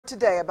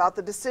today about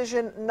the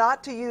decision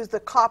not to use the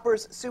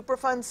Coppers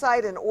Superfund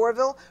site in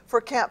Oroville for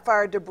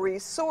campfire debris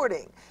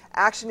sorting.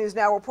 Action News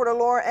Now reporter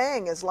Laura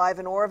Eng is live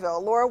in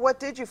Oroville. Laura, what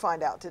did you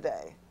find out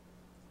today?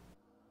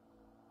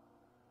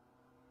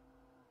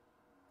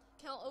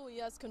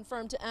 CalOES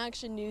confirmed to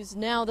Action News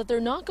Now that they're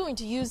not going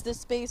to use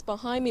this space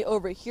behind me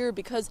over here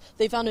because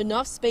they found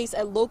enough space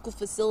at local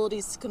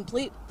facilities to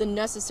complete the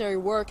necessary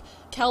work.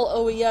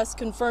 CalOES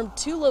confirmed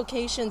 2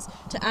 locations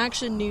to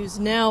Action News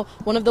Now.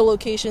 One of the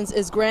locations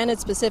is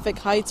Granite Pacific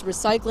Heights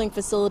Recycling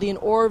Facility in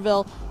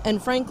Oroville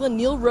and Franklin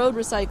Neal Road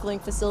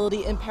Recycling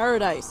Facility in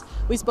Paradise.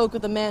 We spoke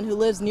with a man who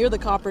lives near the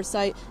Copper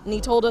site, and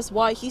he told us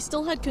why he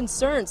still had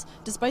concerns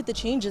despite the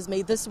changes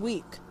made this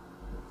week.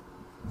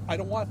 I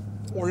don't want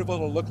Oroville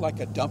to look like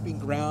a dumping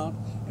ground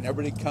and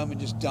everybody come and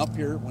just dump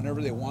here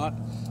whenever they want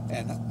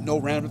and no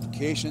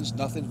ramifications,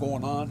 nothing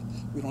going on.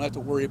 We don't have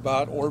to worry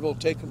about Oroville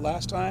take it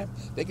last time.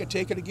 They can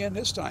take it again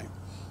this time.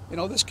 You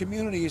know, this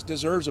community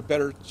deserves a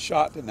better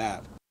shot than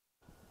that.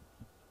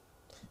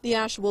 The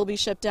ash will be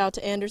shipped out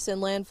to Anderson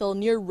Landfill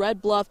near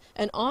Red Bluff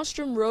and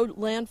Ostrom Road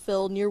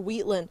Landfill near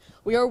Wheatland.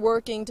 We are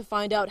working to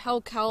find out how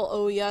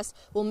CalOES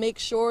will make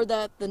sure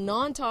that the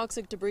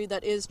non-toxic debris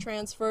that is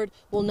transferred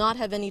will not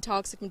have any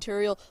toxic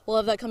material. We'll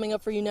have that coming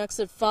up for you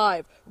next at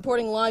 5.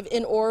 Reporting live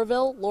in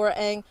Oroville, Laura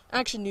Eng,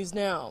 Action News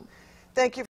Now. Thank you.